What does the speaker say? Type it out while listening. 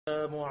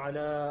والسلام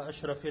على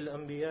أشرف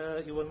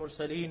الأنبياء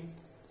والمرسلين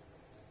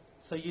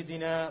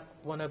سيدنا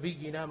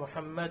ونبينا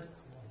محمد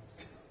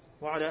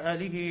وعلى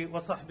آله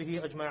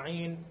وصحبه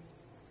أجمعين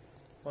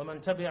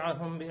ومن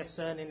تبعهم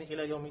بإحسان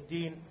إلى يوم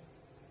الدين.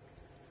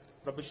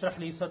 رب اشرح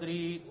لي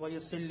صدري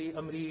ويسر لي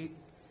أمري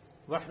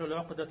واحلل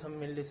عقدة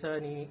من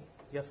لساني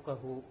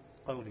يفقه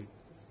قولي.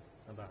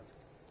 بعد.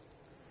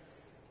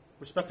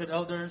 Respected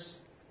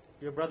elders,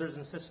 dear brothers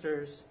and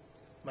sisters,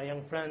 my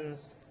young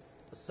friends,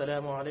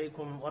 Assalamu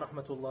alaikum wa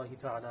rahmatullahi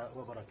ta'ala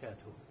wa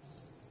barakatuh.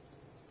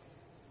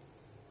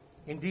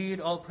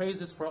 Indeed, all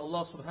praises for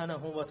Allah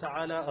subhanahu wa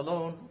ta'ala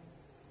alone,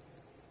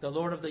 the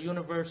Lord of the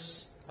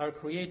universe, our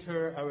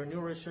creator, our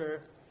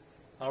nourisher,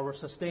 our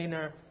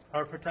sustainer,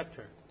 our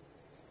protector.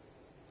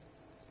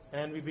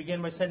 And we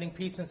begin by sending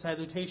peace and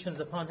salutations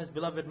upon his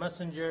beloved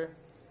messenger,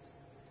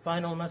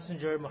 final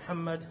messenger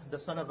Muhammad, the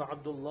son of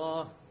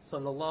Abdullah,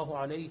 sallallahu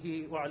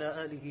alayhi wa ala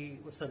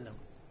alihi wa sallam.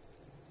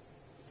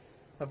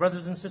 My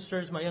brothers and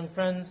sisters, my young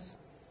friends,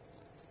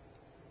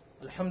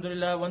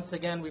 alhamdulillah, once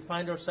again we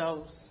find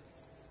ourselves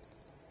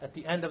at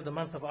the end of the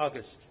month of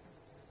August,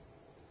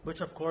 which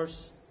of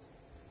course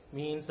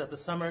means that the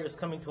summer is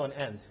coming to an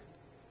end.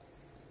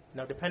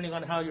 Now, depending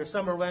on how your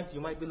summer went, you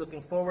might be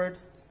looking forward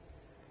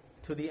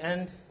to the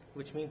end,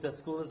 which means that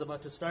school is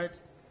about to start,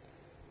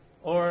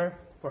 or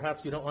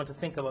perhaps you don't want to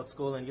think about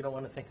school and you don't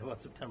want to think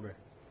about September.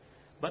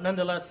 But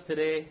nonetheless,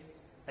 today,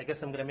 I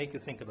guess I'm going to make you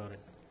think about it,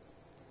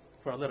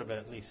 for a little bit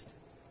at least.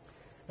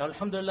 Now,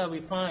 alhamdulillah,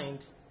 we find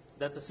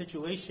that the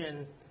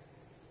situation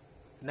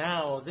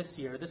now, this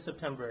year, this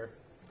September,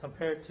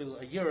 compared to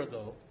a year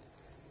ago,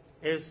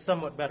 is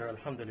somewhat better,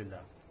 alhamdulillah.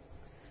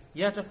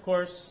 Yet, of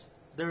course,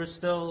 there is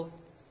still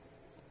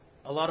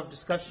a lot of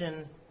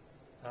discussion,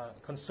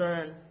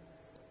 concern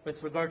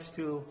with regards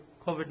to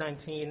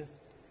COVID-19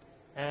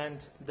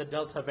 and the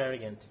Delta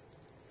variant.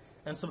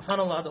 And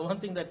subhanAllah, the one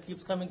thing that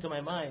keeps coming to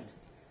my mind,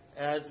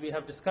 as we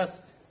have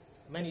discussed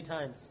many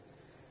times,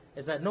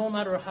 is that no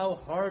matter how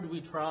hard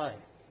we try,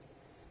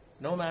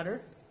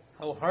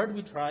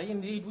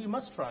 indeed we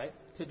must try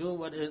to do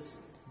what is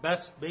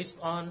best based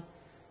on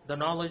the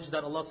knowledge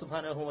that Allah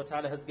subhanahu wa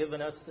ta'ala has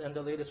given us and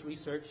the latest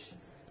research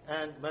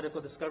and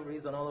medical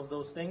discoveries and all of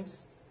those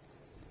things.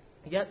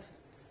 Yet,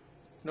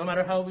 no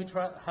matter how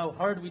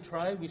hard we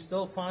try, we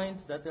still find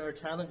that there are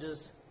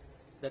challenges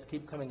that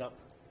keep coming up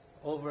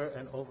over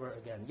and over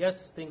again.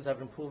 Yes, things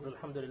have improved,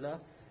 alhamdulillah,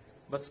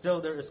 but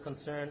still there is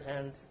concern,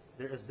 and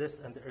there is this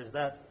and there is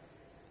that.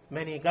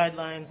 Many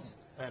guidelines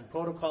and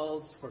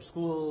protocols for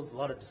schools, a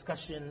lot of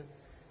discussion,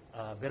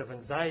 a bit of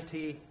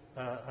anxiety,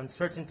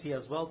 uncertainty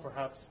as well,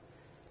 perhaps.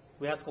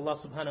 We ask Allah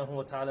subhanahu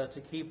wa ta'ala to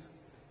keep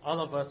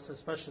all of us,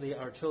 especially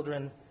our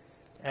children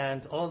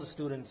and all the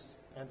students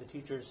and the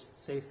teachers,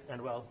 safe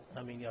and well.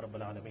 Ameen ya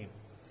Rabbal Alameen.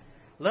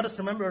 Let us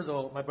remember,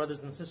 though, my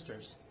brothers and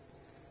sisters,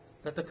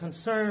 that the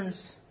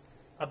concerns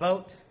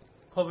about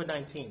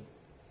COVID-19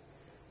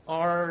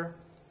 are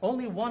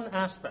only one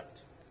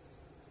aspect,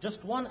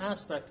 just one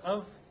aspect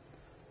of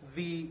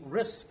the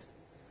risk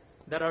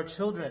that our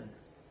children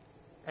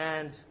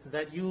and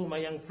that you, my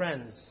young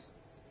friends,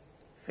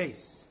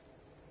 face.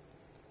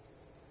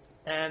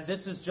 And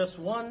this is just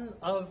one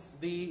of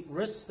the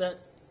risks that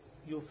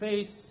you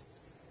face,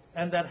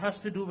 and that has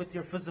to do with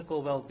your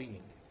physical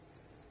well-being.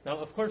 Now,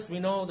 of course, we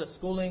know that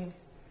schooling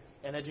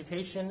and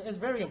education is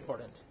very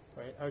important,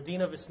 right? Our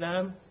Deen of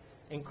Islam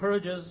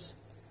encourages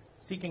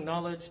seeking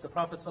knowledge. The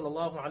Prophet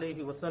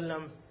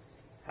ﷺ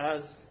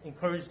has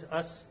encouraged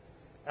us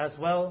as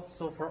well.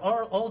 So for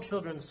all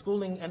children,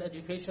 schooling and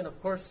education,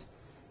 of course,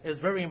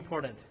 is very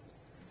important.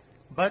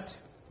 But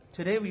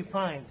today we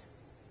find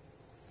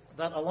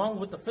that along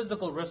with the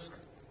physical risk,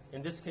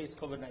 in this case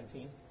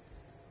COVID-19,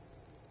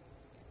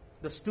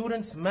 the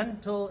students'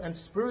 mental and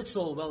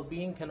spiritual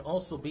well-being can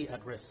also be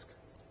at risk.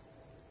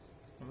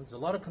 And there's a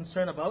lot of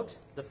concern about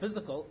the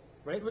physical,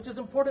 right, which is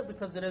important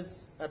because it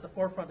is at the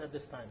forefront at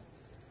this time.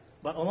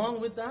 But along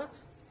with that,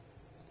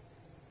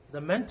 the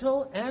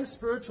mental and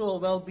spiritual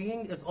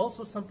well-being is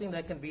also something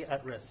that can be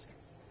at risk.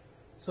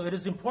 So it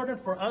is important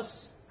for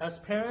us as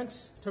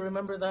parents to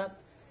remember that,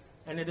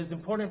 and it is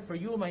important for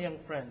you, my young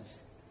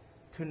friends,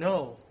 to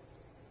know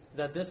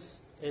that this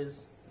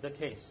is the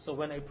case. So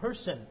when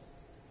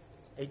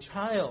a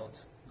child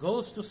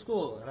goes to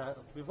school, and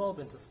we've all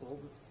been to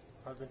school,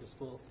 I've been to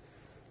school.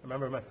 I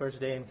remember my first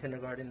day in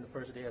kindergarten, the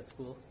first day at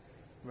school.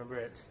 Remember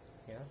it,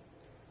 yeah?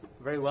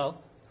 Very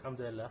well,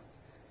 alhamdulillah.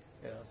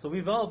 Yeah, so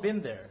we've all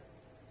been there.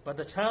 But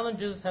the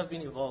challenges have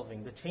been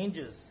evolving. The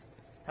changes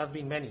have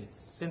been many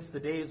since the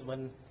days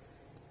when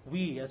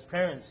we, as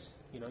parents,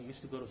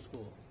 used to go to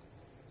school.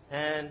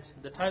 And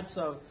the types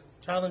of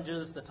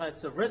challenges, the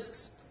types of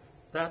risks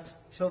that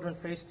children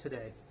face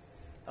today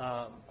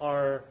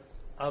are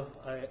of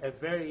a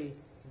very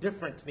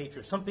different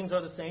nature. Some things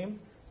are the same,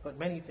 but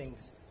many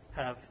things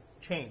have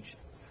changed.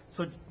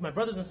 So, my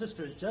brothers and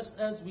sisters, just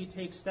as we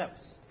take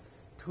steps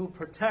to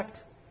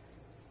protect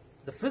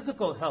the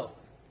physical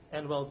health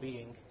and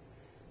well-being,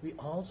 we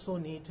also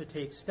need to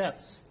take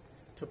steps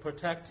to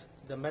protect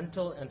the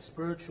mental and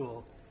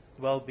spiritual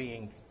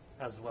well-being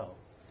as well.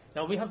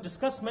 Now, we have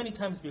discussed many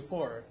times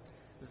before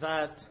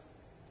that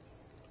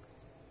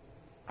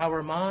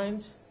our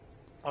mind,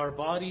 our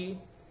body,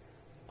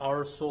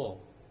 our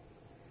soul,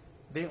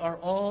 they are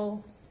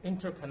all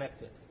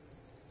interconnected.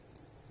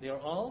 They are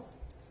all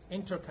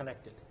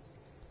interconnected,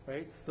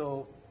 right?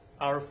 So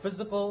our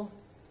physical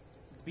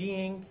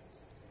being,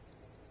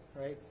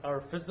 right?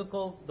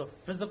 The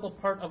physical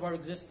part of our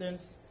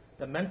existence,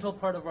 the mental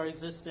part of our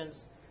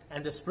existence,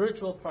 and the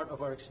spiritual part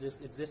of our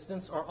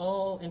existence are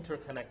all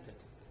interconnected.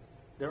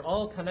 They're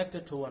all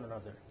connected to one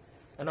another.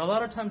 And a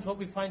lot of times what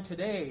we find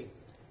today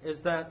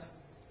is that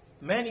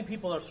many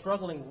people are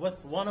struggling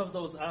with one of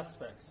those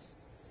aspects.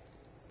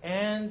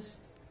 And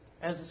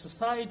as a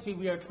society,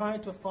 we are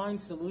trying to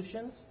find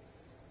solutions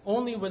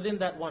only within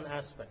that one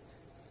aspect,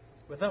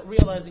 without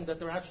realizing that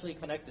they're actually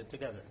connected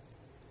together.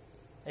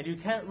 And you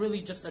can't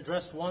really just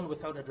address one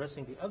without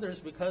addressing the others,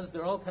 because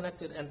they're all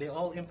connected and they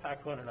all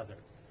impact one another.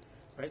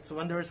 Right? So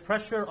when there is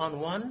pressure on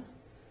one,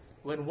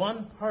 when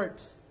one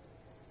part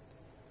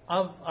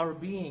of our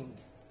being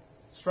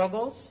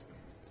struggles,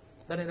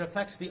 then it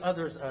affects the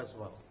others as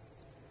well.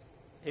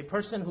 A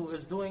person who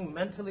is doing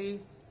mentally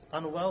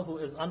unwell, who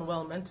is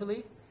unwell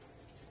mentally,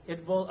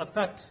 it will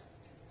affect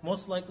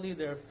most likely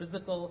their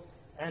physical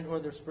and or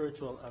their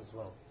spiritual as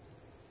well.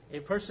 A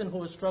person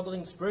who is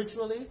struggling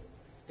spiritually,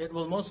 it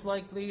will most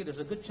likely, there's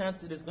a good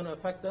chance it is going to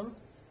affect them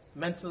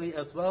mentally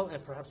as well,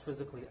 and perhaps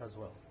physically as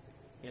well.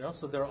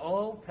 So they're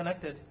all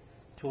connected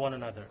to one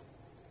another.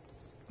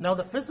 Now,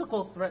 the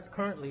physical threat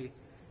currently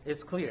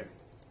is clear,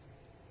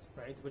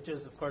 right? Which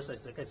is, of course,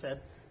 like I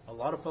said, a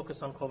lot of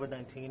focus on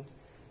COVID-19,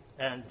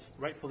 and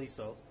rightfully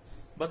so.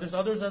 But there's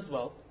others as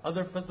well,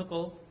 other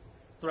physical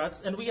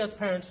threats, and we as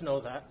parents know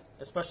that,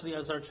 especially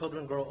as our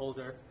children grow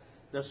older.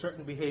 There's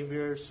certain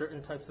behaviors,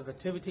 certain types of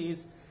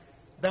activities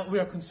that we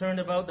are concerned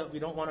about, that we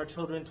don't want our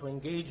children to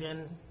engage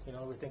in.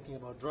 We're thinking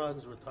about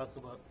drugs, we're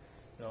talking about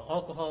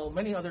alcohol,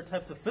 many other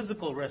types of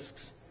physical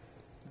risks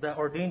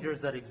or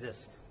dangers that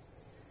exist.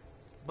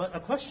 But a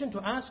question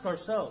to ask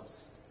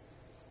ourselves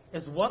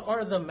is, what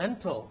are the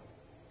mental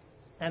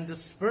and the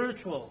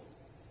spiritual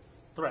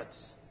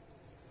threats?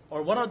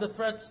 Or what are the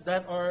threats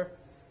that are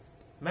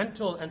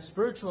mental and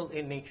spiritual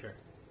in nature,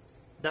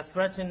 that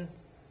threaten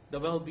the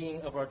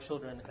well-being of our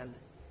children and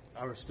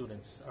our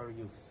students, our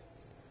youth?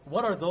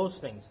 What are those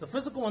things? The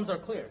physical ones are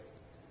clear,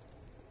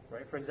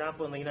 right? For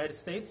example, in the United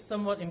States,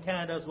 somewhat in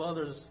Canada as well,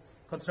 there's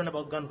concern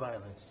about gun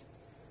violence,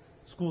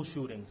 school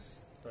shootings,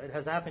 right? It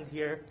has happened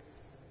here,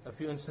 a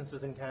few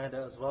instances in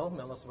Canada as well.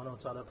 May Allah subhanahu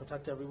wa ta'ala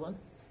protect everyone,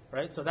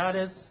 right? So that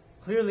is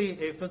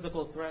clearly a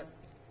physical threat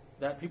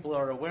that people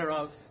are aware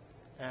of,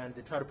 and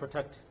they try to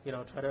protect,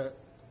 try to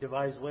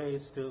devise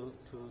ways to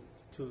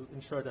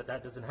ensure that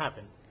doesn't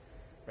happen,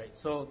 right?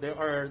 So there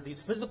are these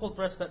physical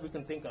threats that we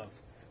can think of.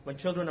 When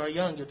children are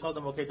young, you tell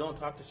them, okay, don't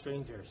talk to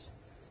strangers.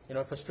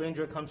 If a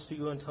stranger comes to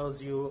you and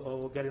tells you,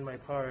 oh, get in my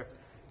car,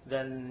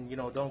 then,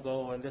 don't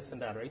go, and this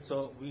and that, right?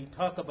 So we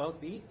talk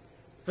about the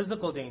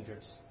physical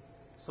dangers.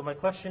 So my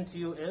question to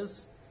you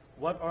is,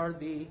 what are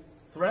the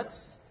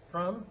threats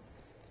from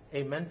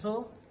a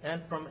mental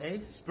and from a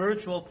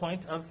spiritual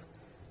point of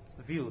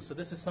view? So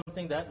this is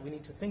something that we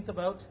need to think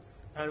about,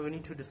 and we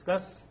need to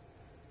discuss,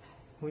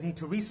 we need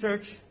to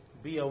research,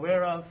 be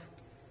aware of,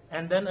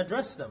 and then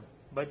address them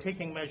by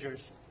taking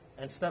measures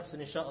and steps.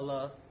 And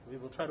inshallah, we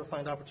will try to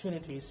find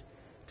opportunities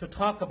to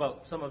talk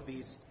about some of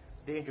these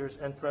dangers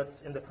and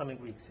threats in the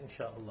coming weeks,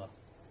 inshallah.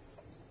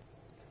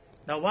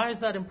 Now, why is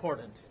that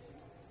important?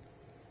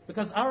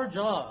 Because our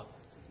job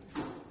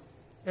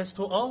is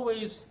to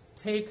always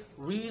take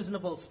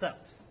reasonable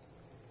steps,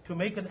 to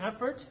make an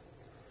effort,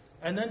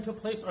 and then to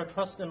place our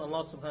trust in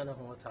Allah subhanahu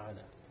wa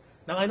ta'ala.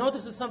 Now, I know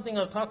this is something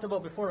I've talked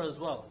about before as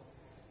well,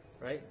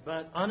 right?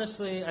 But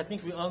honestly, I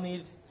think we all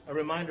need a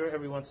reminder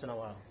every once in a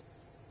while.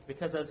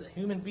 Because as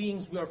human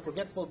beings, we are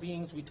forgetful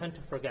beings, we tend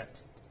to forget.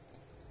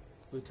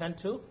 We tend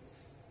to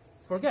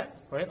forget,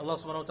 right? Allah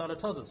subhanahu wa ta'ala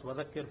tells us,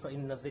 وَذَكِّرْ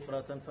فَإِنَّ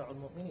الذِّكْرَى تَنْفَعُ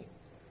الْمُؤْمِنِينَ.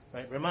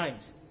 Right? Remind.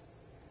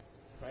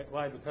 Right?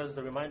 Why? Because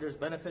the reminders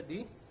benefit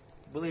the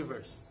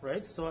believers,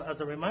 right? So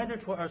as a reminder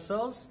to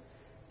ourselves,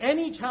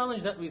 any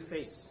challenge that we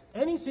face,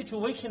 any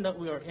situation that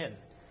we are in,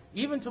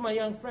 even to my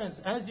young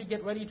friends, as you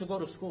get ready to go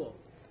to school,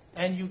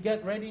 and you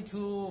get ready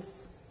to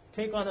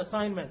take on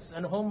assignments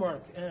and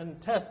homework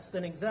and tests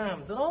and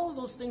exams and all of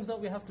those things that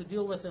we have to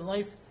deal with in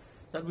life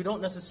that we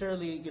don't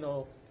necessarily,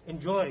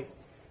 enjoy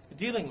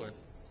dealing with,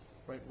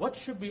 right? What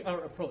should be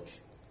our approach?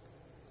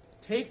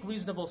 Take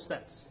reasonable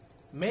steps.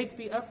 Make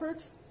the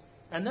effort,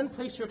 and then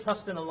place your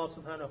trust in Allah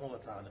subhanahu wa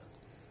ta'ala.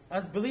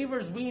 As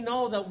believers, we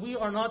know that we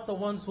are not the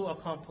ones who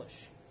accomplish.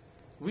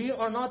 We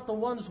are not the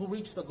ones who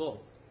reach the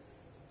goal.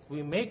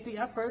 We make the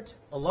effort,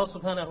 Allah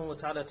subhanahu wa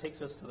ta'ala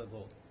takes us to the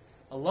goal.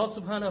 Allah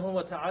subhanahu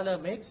wa ta'ala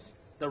makes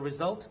the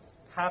result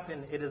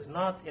happen. It is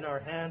not in our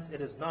hands, it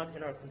is not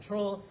in our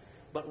control,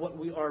 but what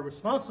we are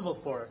responsible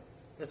for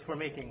is for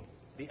making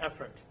the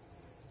effort.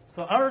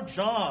 So our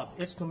job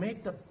is to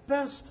make the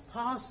best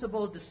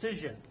possible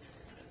decision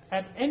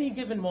at any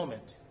given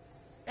moment.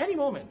 Any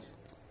moment.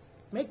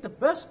 Make the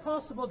best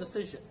possible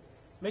decision.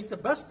 make the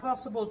best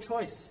possible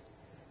choice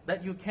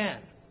that you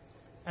can.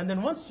 And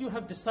then once you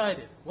have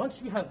decided,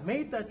 once you have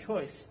made that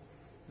choice,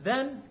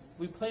 then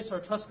we place our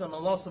trust on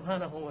Allah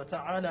subhanahu wa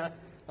ta'ala,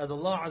 as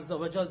Allah Azza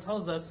wa Jal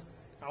tells us,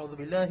 أعوذ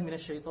بالله من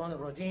الشيطان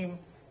الرجيم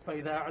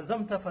فإذا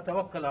عزمت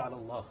فتوكل على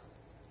الله.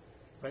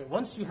 Right?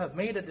 Once you have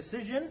made a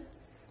decision,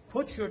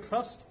 put your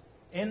trust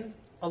in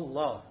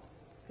Allah.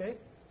 Okay?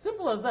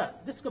 Simple as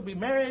that. This could be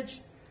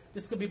marriage,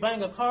 this could be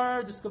buying a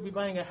car, this could be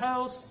buying a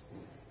house,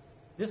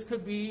 this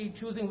could be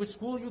choosing which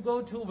school you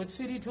go to, which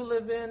city to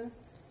live in,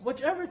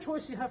 whichever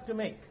choice you have to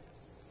make.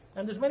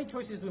 And there's many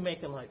choices we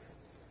make in life.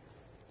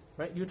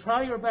 Right? You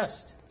try your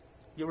best.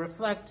 You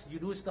reflect, you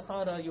do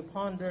istikhara, you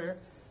ponder,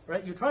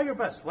 right? You try your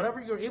best.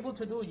 Whatever you're able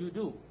to do, you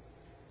do.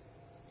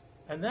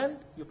 And then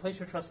you place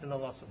your trust in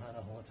Allah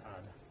subhanahu wa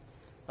ta'ala.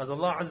 As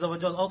Allah Azza wa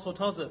Jal also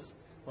tells us,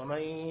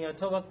 وَمَن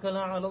يَتَوَكَّلَ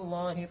عَلَى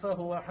اللَّهِ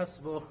فَهُوَ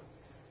حَسْبُهُ.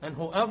 And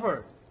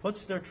whoever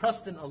puts their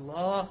trust in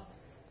Allah,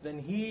 then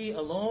He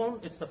alone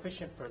is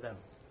sufficient for them.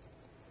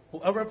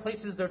 Whoever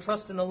places their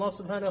trust in Allah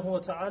subhanahu wa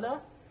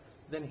ta'ala,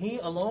 then He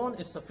alone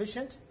is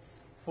sufficient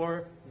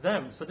for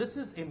them. So this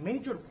is a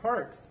major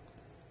part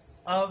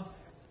of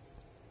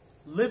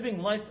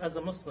living life as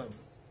a Muslim,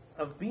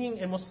 of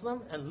being a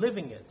Muslim and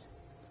living it,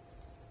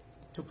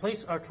 to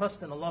place our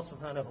trust in Allah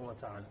subhanahu wa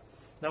ta'ala.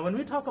 Now when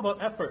we talk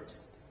about effort,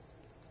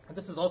 and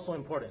this is also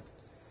important,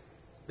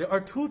 there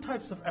are two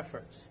types of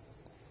efforts.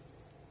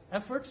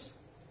 Efforts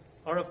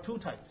are of two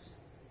types.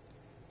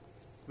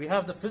 We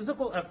have the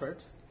physical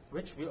effort,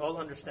 which we all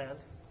understand,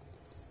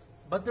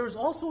 but there's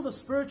also the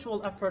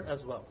spiritual effort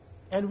as well.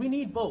 And we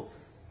need both.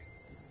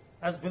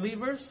 As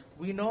believers,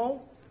 we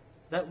know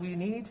that we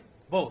need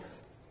both.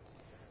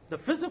 The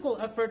physical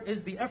effort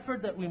is the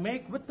effort that we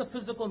make with the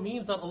physical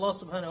means that Allah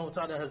subhanahu wa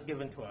ta'ala has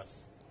given to us.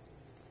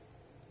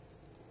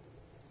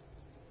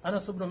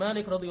 Anas ibn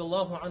Malik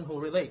radiallahu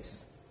anhu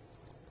relates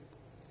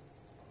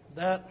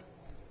that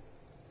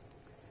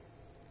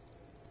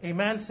a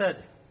man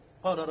said,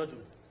 قال رجل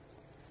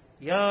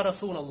يا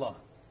رسول الله,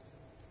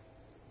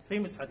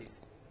 famous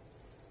hadith,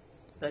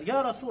 that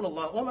Ya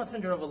Rasulullah, O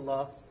Messenger of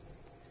Allah,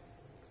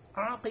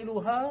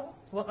 أعقلها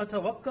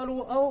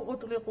وأتوكل أو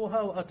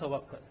أطلقها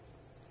وأتوكل.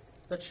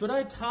 That should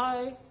I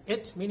tie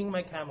it, meaning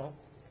my camel,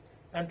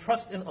 and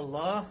trust in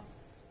Allah,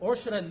 or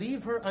should I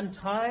leave her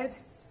untied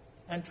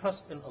and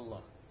trust in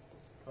Allah?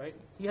 Right?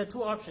 He had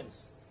two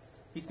options.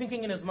 He's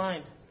thinking in his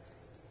mind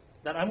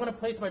that I'm going to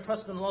place my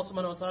trust in Allah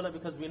subhanahu wa ta'ala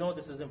because we know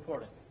this is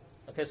important.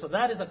 Okay, so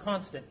that is a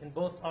constant in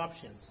both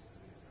options.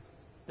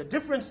 The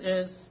difference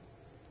is,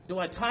 do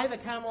I tie the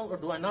camel or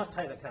do I not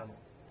tie the camel?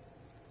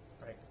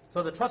 Right?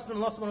 So the trust in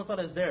Allah subhanahu wa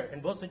ta'ala is there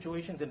in both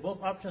situations, in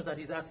both options that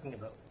he's asking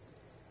about.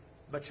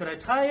 But should I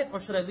tie it or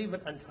should I leave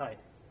it untied?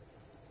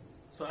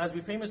 So as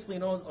we famously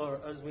know,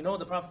 or as we know,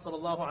 the Prophet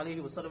sallallahu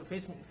alaihi wasallam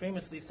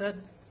famously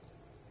said,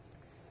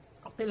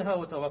 "Aqilha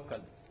wa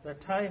tawakkal."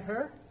 That tie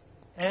her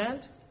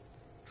and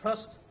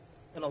trust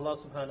in Allah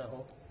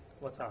subhanahu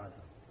wa ta'ala.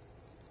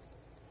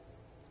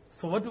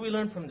 So what do we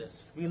learn from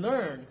this? We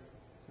learn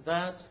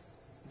that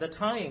the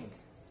tying,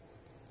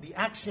 the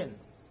action,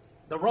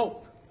 the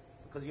rope,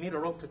 because you need a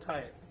rope to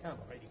tie a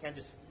camel, right? You can't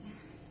just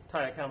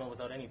tie a camel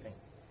without anything.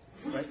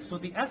 Right? So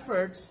the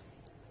effort,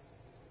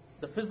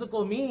 the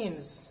physical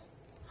means,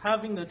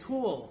 having the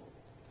tool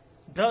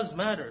does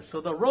matter.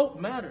 So the rope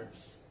matters.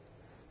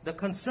 The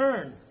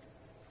concern,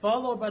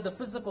 followed by the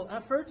physical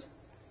effort,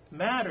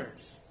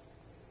 matters.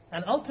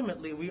 And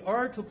ultimately, we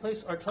are to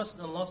place our trust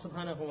in Allah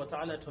subhanahu wa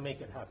ta'ala to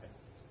make it happen.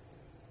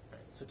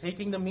 Right? So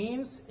taking the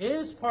means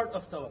is part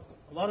of tawakkul.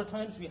 A lot of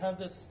times we have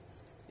this,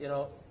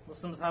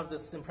 Muslims have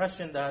this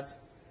impression that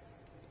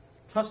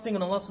trusting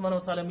in Allah subhanahu wa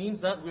ta'ala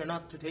means that we are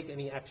not to take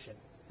any action,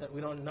 that we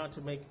don't not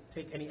to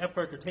take any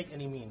effort or take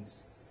any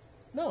means.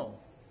 No.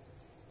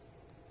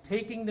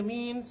 Taking the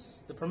means,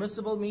 the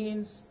permissible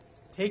means,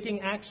 taking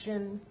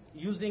action,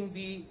 using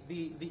the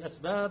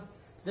asbab,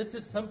 this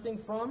is something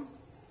from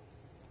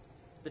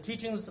the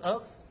teachings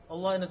of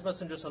Allah and His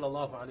Messenger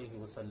sallallahu alaihi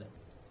wasallam.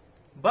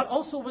 But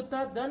also with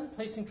that then,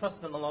 placing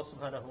trust in Allah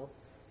subhanahu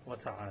wa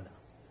ta'ala.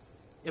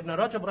 Ibn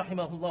Rajab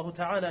rahimahullah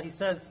ta'ala, he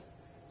says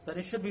that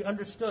it should be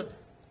understood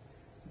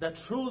that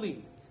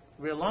truly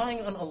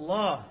relying on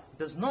Allah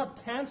does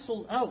not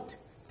cancel out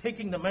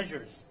taking the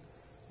measures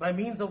by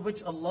means of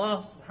which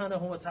Allah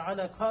subhanahu wa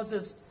ta'ala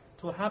causes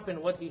to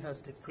happen what He has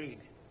decreed.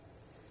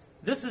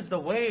 This is the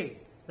way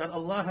that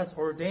Allah has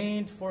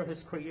ordained for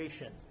His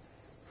creation.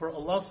 For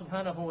Allah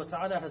subhanahu wa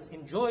ta'ala has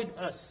enjoined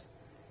us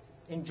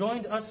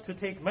to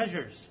take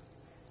measures.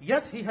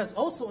 Yet He has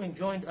also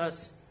enjoined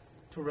us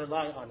to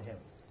rely on Him.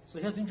 So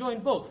He has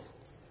enjoined both,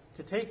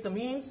 to take the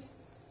means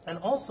and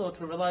also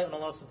to rely on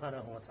Allah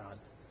subhanahu wa ta'ala.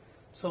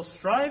 So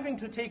striving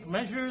to take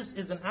measures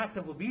is an act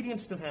of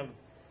obedience to Him,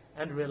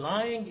 and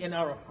relying in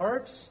our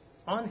hearts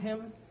on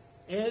Him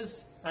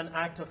is an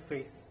act of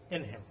faith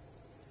in Him.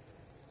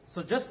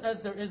 So just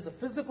as there is the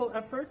physical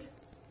effort,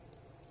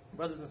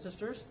 brothers and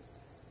sisters,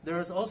 there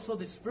is also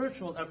the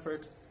spiritual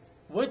effort,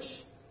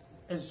 which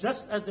is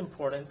just as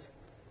important,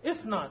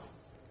 if not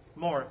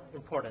more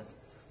important.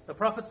 The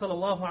Prophet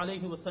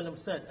ﷺ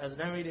said, as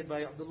narrated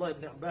by Abdullah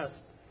ibn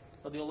Abbas,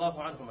 radiallahu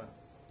anhuma,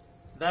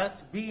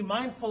 that be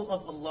mindful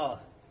of Allah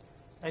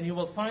and you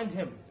will find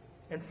Him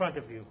in front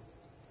of you.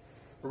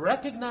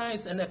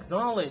 Recognize and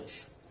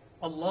acknowledge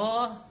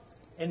Allah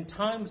in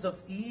times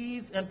of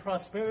ease and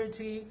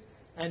prosperity,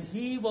 and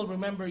He will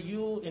remember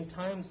you in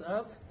times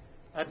of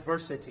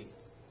adversity.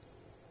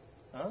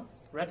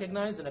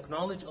 Recognize and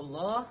acknowledge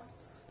Allah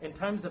in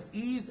times of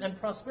ease and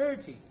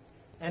prosperity,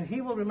 and He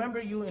will remember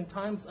you in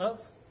times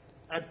of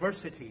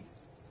adversity.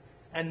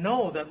 And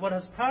know that what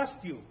has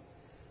passed you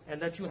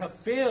and that you have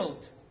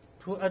failed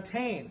to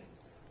attain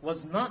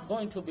was not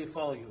going to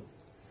befall you.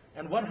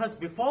 And what has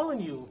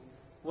befallen you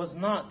was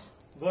not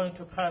going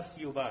to pass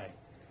you by.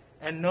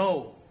 And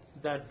know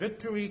that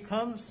victory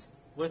comes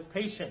with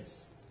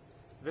patience.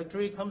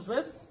 Victory comes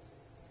with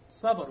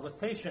sabr, with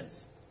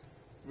patience.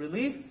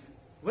 Relief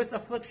with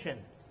affliction.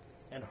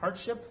 And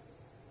hardship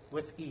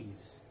with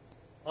ease.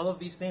 All of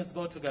these things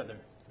go together.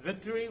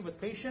 Victory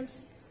with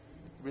patience,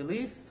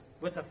 relief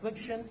with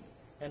affliction,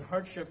 and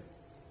hardship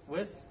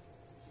with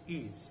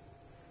ease.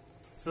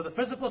 So the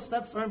physical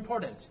steps are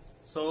important.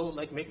 So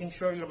like making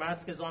sure your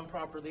mask is on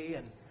properly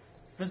and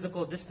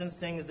physical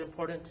distancing is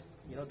important.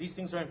 These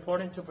things are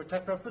important to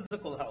protect our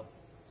physical health.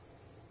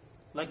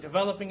 Like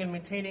developing and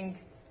maintaining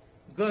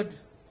good,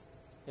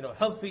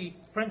 healthy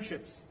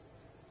friendships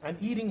and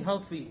eating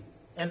healthy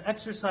and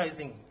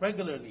exercising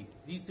regularly.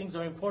 These things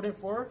are important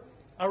for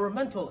our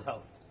mental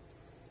health.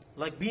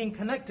 Like being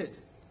connected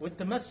with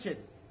the masjid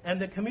and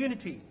the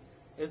community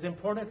is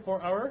important for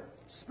our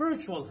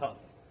spiritual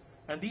health.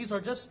 And these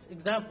are just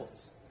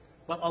examples.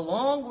 But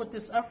along with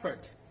this effort,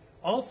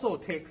 also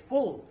take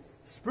full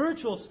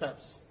spiritual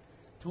steps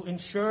to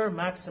ensure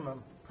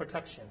maximum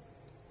protection.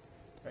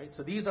 Right?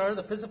 So these are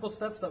the physical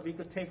steps that we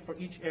could take for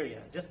each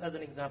area, just as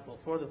an example,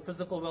 for the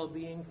physical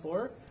well-being,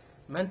 for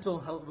mental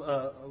health,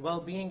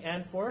 well-being,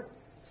 and for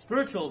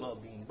spiritual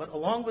well-being. But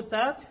along with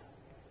that,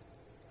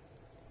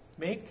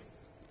 make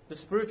the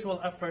spiritual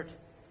effort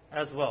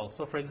as well.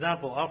 So for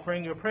example,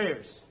 offering your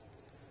prayers,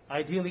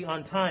 ideally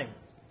on time,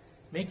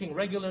 making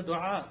regular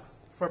dua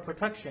for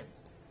protection.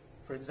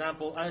 For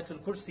example, Ayatul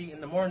Kursi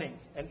in the morning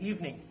and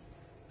evening,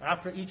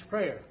 after each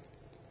prayer.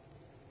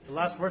 The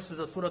last verses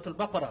of Surah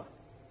Al-Baqarah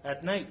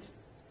at night,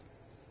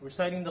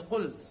 reciting the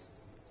Quls,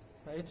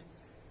 right?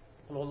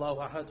 قُلْ هُوَ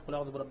اللَّهُ أَحَدٌ قُلْ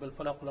أَعُوذُ بِرَبِّ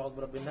الْفَلَقِ قُلْ أَعُوذُ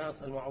بِرَبِّ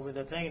النَّاسِ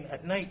الْمُعَوِّذَتَيْنِ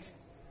at night.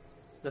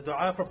 The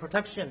dua for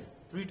protection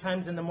 3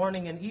 times in the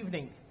morning and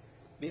evening.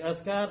 The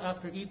adhkar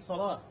after each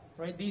salah,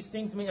 right? These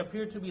things may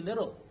appear to be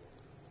little.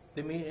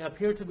 They may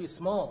appear to be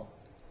small,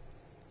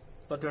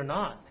 but they're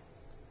not.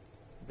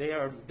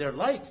 They're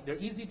light, they're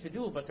easy to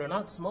do, but they're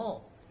not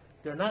small.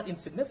 They're not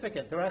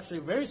insignificant. They're actually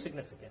very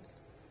significant.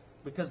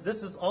 Because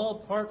this is all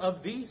part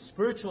of the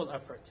spiritual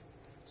effort.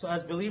 So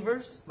as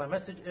believers, my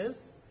message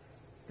is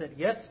that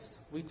yes,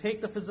 we take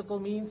the physical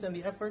means and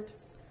the effort.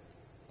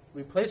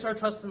 We place our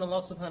trust in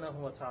Allah subhanahu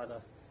wa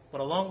ta'ala.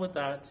 But along with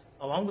that,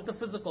 along with the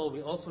physical,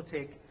 we also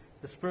take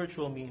the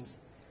spiritual means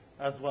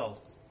as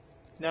well.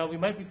 Now, we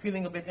might be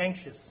feeling a bit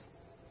anxious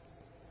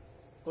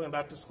going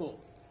back to school.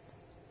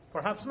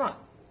 Perhaps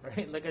not,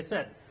 right? Like I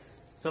said,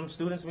 some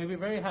students may be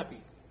very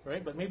happy,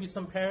 right? But maybe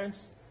some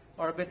parents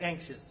are a bit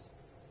anxious.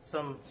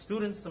 Some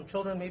students, some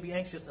children may be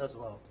anxious as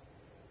well.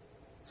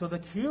 So the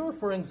cure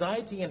for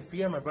anxiety and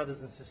fear, my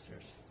brothers and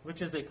sisters,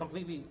 which is a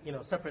completely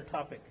separate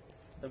topic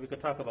that we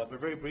could talk about, but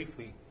very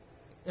briefly,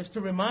 is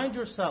to remind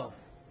yourself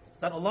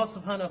that Allah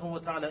subhanahu wa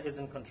ta'ala is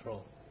in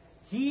control.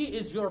 He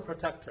is your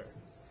protector.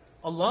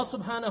 Allah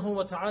subhanahu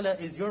wa ta'ala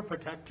is your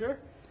protector,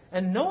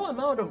 and no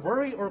amount of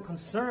worry or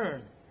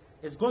concern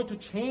is going to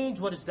change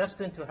what is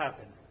destined to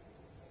happen.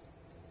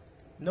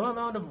 No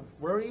amount of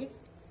worry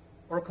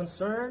or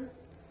concern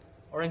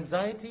or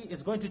anxiety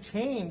is going to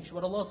change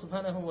what Allah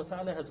subhanahu wa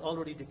ta'ala has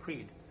already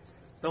decreed.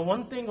 The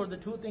one thing or the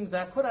two things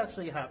that could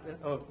actually happen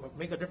or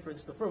make a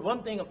difference, the first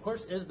one thing, of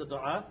course, is the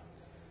dua,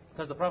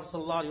 because the Prophet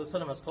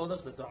ﷺ has told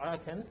us that dua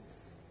can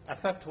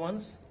affect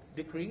one's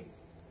decree,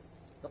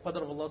 the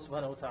qadr of Allah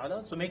subhanahu wa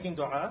ta'ala. So making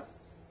dua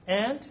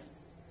and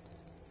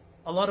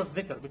a lot of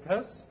dhikr,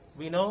 because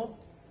we know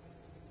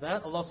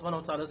that Allah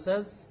subhanahu wa ta'ala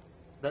says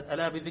that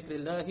أَلَا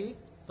بِذِكْرِ اللَّهِ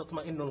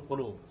تَطْمَئِنُّ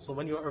الْقُلُوبِ. So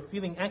when you are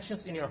feeling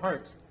anxious in your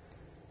heart,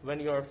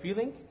 when you are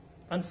feeling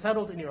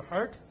unsettled in your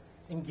heart,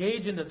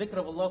 engage in the dhikr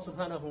of Allah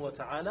subhanahu wa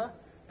ta'ala,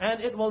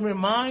 and it will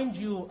remind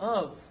you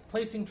of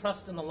placing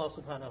trust in Allah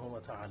subhanahu wa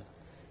ta'ala.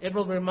 It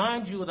will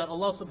remind you that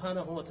Allah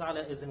subhanahu wa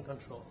ta'ala is in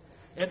control.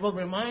 It will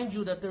remind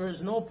you that there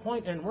is no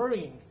point in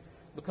worrying,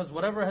 because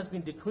whatever has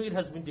been decreed,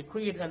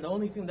 and the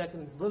only thing that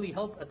can really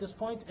help at this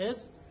point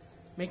is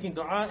making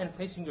dua and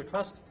placing your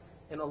trust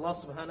in Allah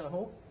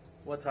subhanahu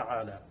wa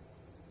ta'ala.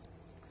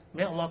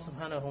 May Allah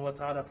subhanahu wa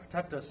ta'ala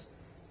protect us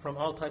from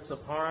all types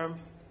of harm,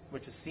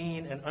 which is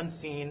seen and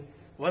unseen,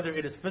 whether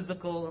it is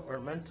physical or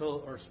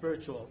mental or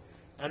spiritual.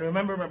 And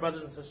remember, my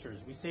brothers and sisters,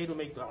 we say to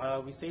make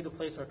dua, we say to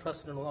place our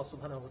trust in Allah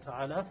subhanahu wa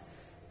ta'ala,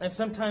 and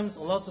sometimes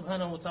Allah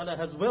subhanahu wa ta'ala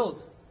has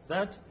willed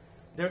that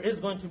there is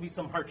going to be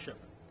some hardship.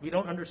 We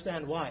don't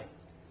understand why.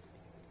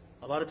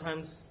 A lot of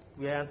times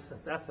we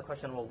ask the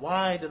question, well,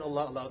 why did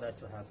Allah allow that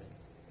to happen?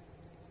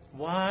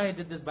 Why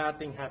did this bad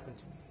thing happen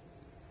to me?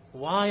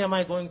 Why am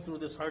I going through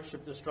this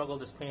hardship, this struggle,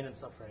 this pain and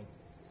suffering?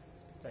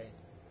 Right?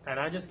 And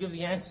I just give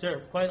the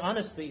answer, quite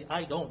honestly,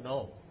 I don't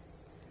know.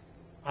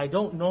 I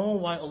don't know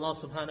why Allah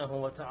subhanahu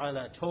wa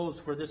ta'ala chose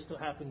for this to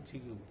happen to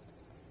you.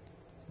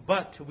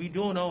 But we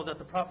do know that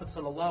the Prophet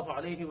sallallahu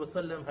alayhi wa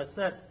sallam has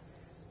said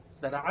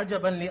that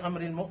عَجَبًا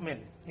لِأَمْرِ الْمُؤْمِنِ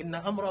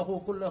إِنَّ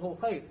أَمْرَهُ كُلَّهُ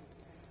خَيْرٌ,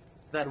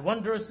 that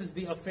wondrous is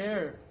the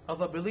affair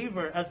of a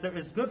believer as there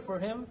is good for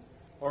him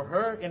or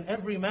her in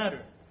every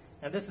matter.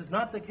 And this is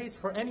not the case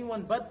for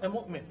anyone but a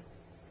mu'min.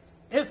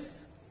 If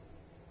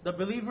the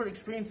believer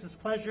experiences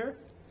pleasure,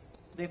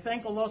 they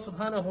thank Allah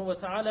subhanahu wa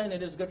ta'ala and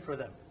it is good for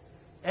them.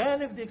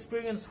 And if they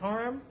experience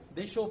harm,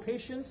 they show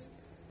patience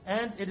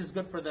and it is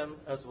good for them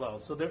as well.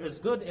 So there is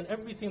good in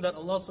everything that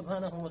Allah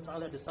subhanahu wa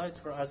ta'ala decides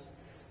for us.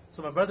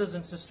 So my brothers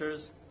and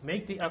sisters,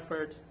 make the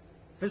effort,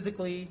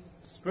 physically,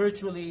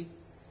 spiritually,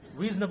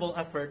 reasonable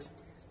effort.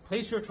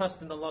 Place your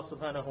trust in Allah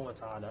subhanahu wa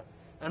ta'ala.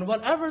 And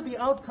whatever the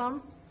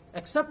outcome,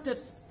 accept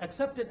it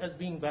as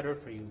being better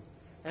for you.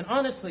 And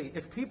honestly,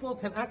 if people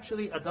can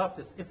actually adopt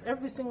this, if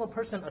every single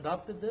person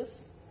adopted this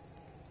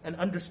and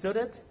understood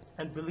it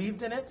and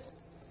believed in it,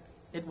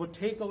 it would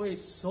take away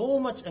so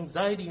much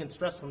anxiety and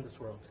stress from this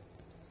world.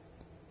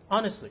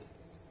 Honestly,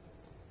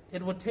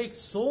 it would take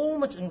so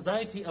much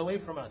anxiety away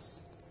from us,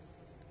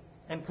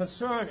 and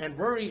concern and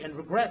worry and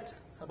regret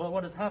about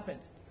what has happened.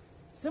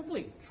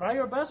 Simply try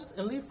your best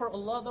and leave for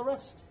Allah the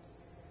rest.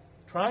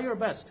 Try your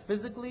best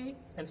physically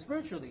and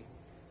spiritually,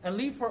 and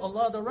leave for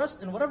Allah the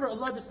rest, and whatever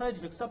Allah decides,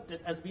 you accept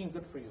it as being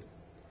good for you.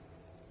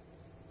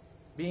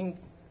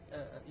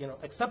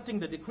 Accepting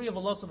the decree of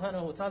Allah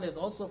subhanahu wa ta'ala is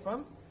also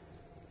from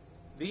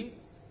the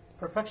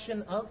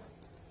perfection of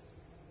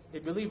a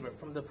believer,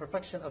 from the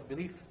perfection of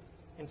belief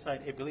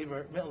inside a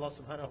believer. May Allah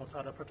subhanahu wa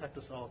ta'ala protect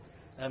us all.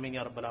 Ameen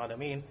ya Rabbal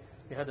Alameen.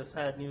 We had the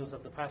sad news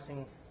of the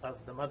passing of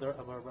the mother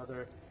of our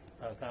brother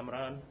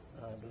Kamran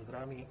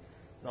Bilgrami,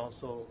 and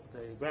also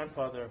the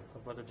grandfather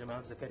of brother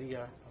Jamal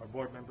Zakaria, our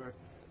board member,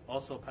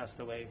 also passed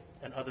away,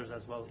 and others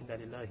as well. Inna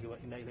lillahi wa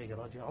inna ilayhi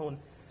raji'un.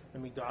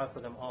 And make dua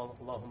for them all.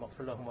 Allahumma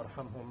aghfir lahum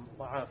warhamhum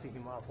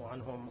wa'afihim wa'afu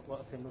anhum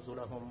wa'akrim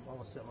nuzulahum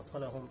wa'wasi'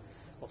 madkhalahum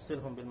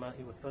واغسلهم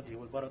بالماء والثلج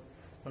والبرد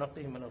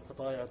ونقهم من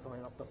الخطايا كما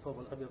ينقى الثوب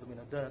الأبيض من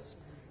الدنس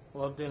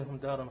وأبدلهم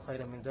دارا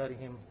خيرا من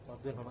دارهم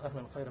وأبدلهم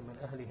أهلا خيرا من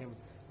أهلهم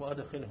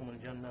وأدخلهم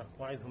الجنة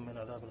وأعذهم من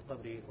عذاب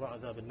القبر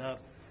وعذاب النار.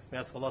 May I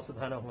ask Allah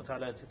subhanahu wa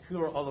ta'ala to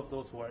cure all of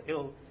those who are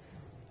ill,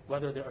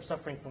 whether they are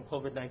suffering from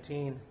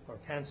COVID-19 or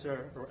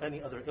cancer or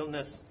any other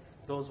illness,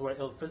 those who are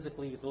ill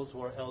physically, those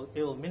who are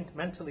ill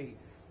mentally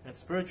and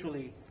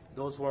spiritually,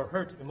 those who are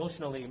hurt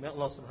emotionally. May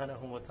Allah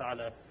subhanahu wa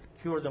ta'ala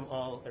cure them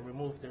all and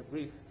remove their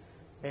grief.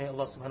 May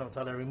Allah subhanahu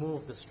wa ta'ala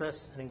remove the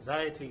stress and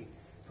anxiety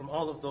from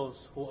all of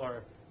those who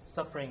are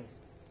suffering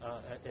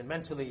and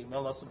mentally. May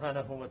Allah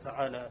subhanahu wa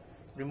ta'ala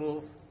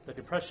remove the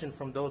depression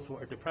from those who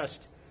are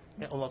depressed.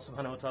 May Allah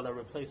subhanahu wa ta'ala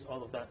replace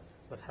all of that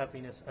with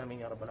happiness. Ameen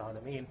ya Rabbal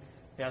Alameen.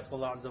 We ask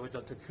Allah Azza wa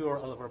Jal to cure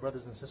all of our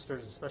brothers and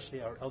sisters,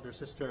 especially our elder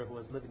sister who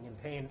is living in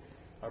pain,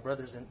 our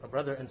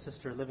brother and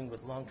sister living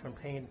with long-term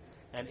pain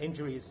and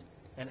injuries,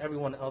 and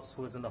everyone else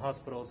who is in the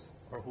hospitals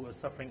or who is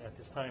suffering at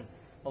this time.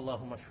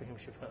 Allahumma shfihim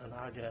shifa'an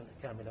ajilan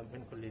kamilan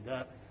min kulli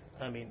da.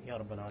 Ameen ya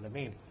Rabbal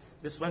Alameen.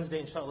 This Wednesday,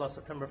 inshallah,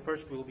 September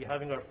 1st, we will be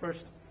having our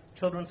first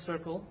Children's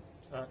Circle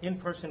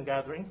in-person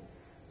gathering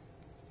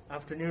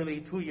after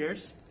nearly 2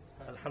 years.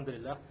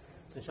 Alhamdulillah.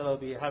 So inshallah, we'll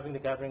be having the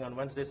gathering on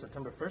Wednesday,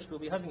 September 1st. We'll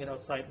be having it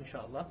outside,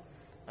 inshallah.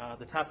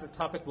 The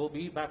topic will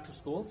be back to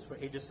schools for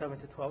ages 7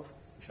 to 12,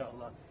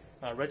 inshallah.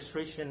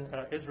 Registration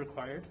is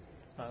required,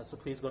 so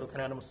please go to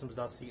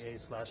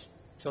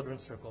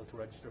canadamuslims.ca/children's circle to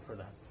register for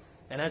that.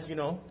 And as you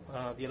know,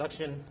 the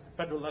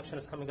federal election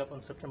is coming up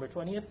on September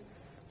 20th.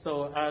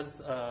 So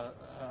as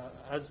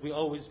we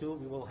always do,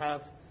 we will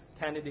have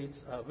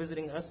candidates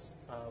visiting us.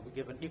 We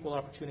give an equal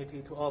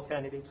opportunity to all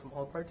candidates from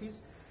all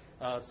parties.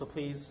 So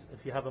please,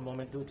 if you have a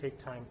moment, do take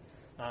time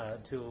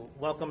to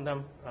welcome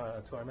them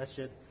to our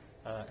masjid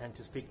and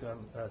to speak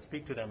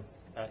to them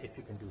if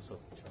you can do so,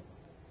 inshallah.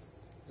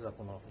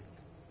 Jazakumullah khairan.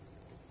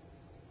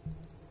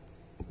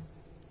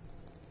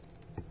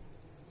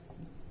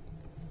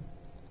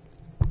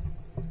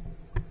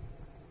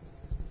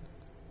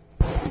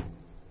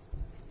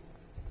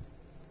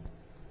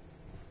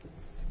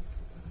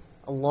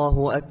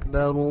 الله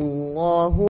أكبر الله